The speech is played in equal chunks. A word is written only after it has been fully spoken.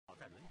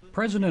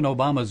President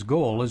Obama's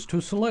goal is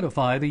to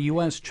solidify the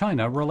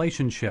U.S.-China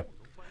relationship.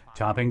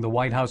 Topping the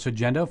White House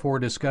agenda for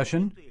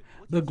discussion,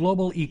 the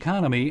global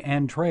economy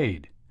and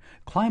trade,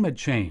 climate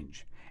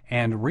change,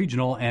 and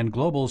regional and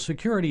global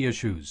security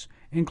issues,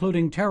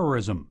 including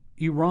terrorism,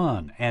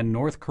 Iran, and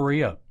North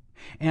Korea.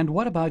 And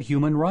what about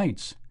human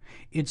rights?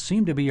 It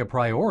seemed to be a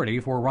priority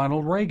for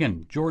Ronald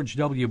Reagan, George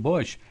W.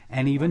 Bush,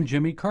 and even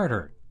Jimmy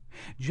Carter.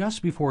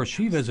 Just before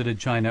she visited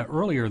China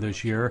earlier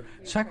this year,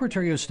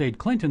 Secretary of State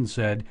Clinton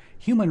said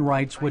human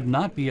rights would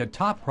not be a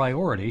top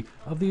priority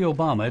of the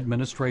Obama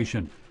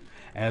administration.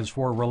 As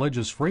for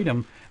religious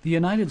freedom, the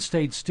United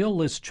States still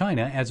lists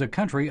China as a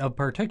country of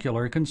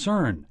particular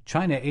concern.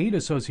 China Aid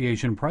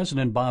Association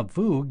President Bob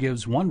Fu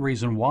gives one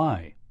reason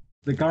why.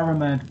 The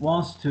government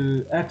wants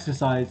to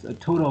exercise a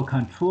total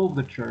control of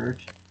the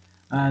church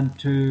and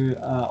to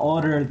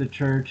order the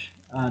church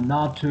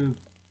not to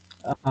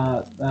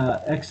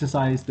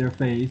exercise their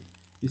faith,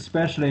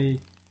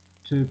 especially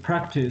to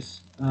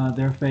practice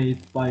their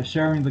faith by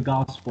sharing the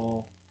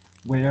gospel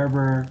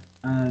wherever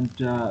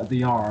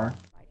they are.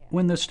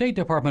 When the State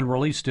Department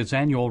released its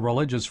annual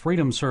Religious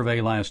Freedom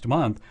Survey last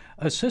month,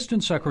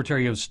 Assistant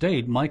Secretary of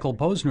State Michael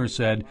Posner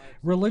said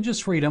religious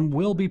freedom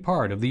will be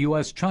part of the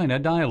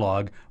U.S.-China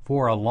dialogue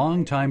for a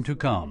long time to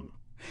come.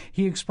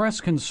 He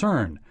expressed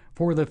concern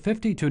for the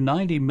 50 to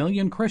 90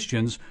 million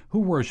Christians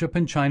who worship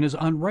in China's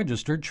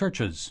unregistered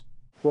churches.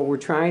 What we're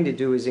trying to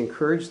do is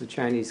encourage the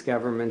Chinese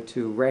government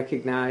to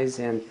recognize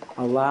and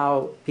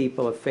allow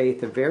people of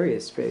faith, of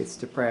various faiths,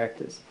 to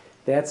practice.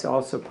 That's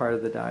also part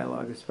of the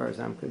dialogue as far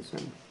as I'm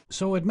concerned.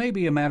 So it may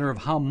be a matter of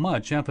how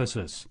much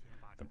emphasis.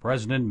 The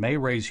president may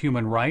raise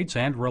human rights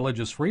and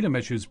religious freedom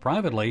issues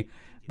privately,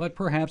 but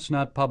perhaps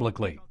not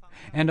publicly.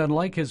 And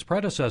unlike his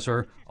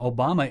predecessor,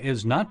 Obama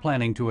is not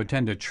planning to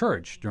attend a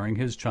church during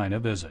his China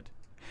visit.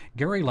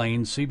 Gary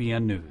Lane,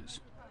 CBN News.